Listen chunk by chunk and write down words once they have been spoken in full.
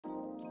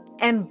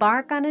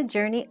Embark on a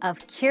journey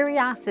of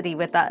curiosity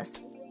with us.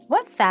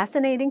 What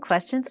fascinating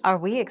questions are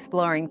we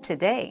exploring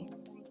today?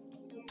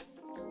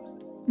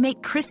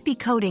 Make crispy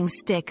coatings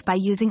stick by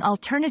using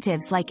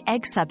alternatives like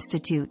egg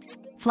substitutes,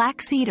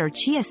 flaxseed or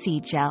chia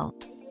seed gel,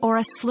 or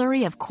a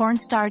slurry of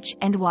cornstarch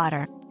and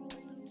water.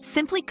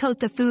 Simply coat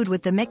the food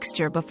with the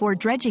mixture before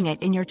dredging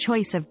it in your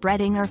choice of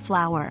breading or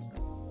flour.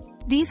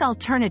 These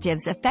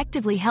alternatives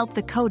effectively help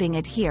the coating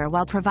adhere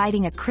while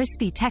providing a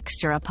crispy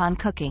texture upon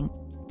cooking.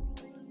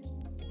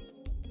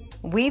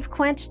 We've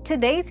quenched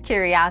today's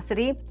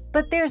curiosity,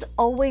 but there's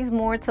always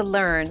more to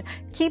learn.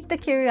 Keep the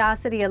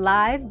curiosity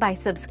alive by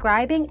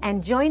subscribing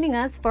and joining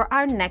us for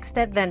our next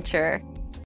adventure.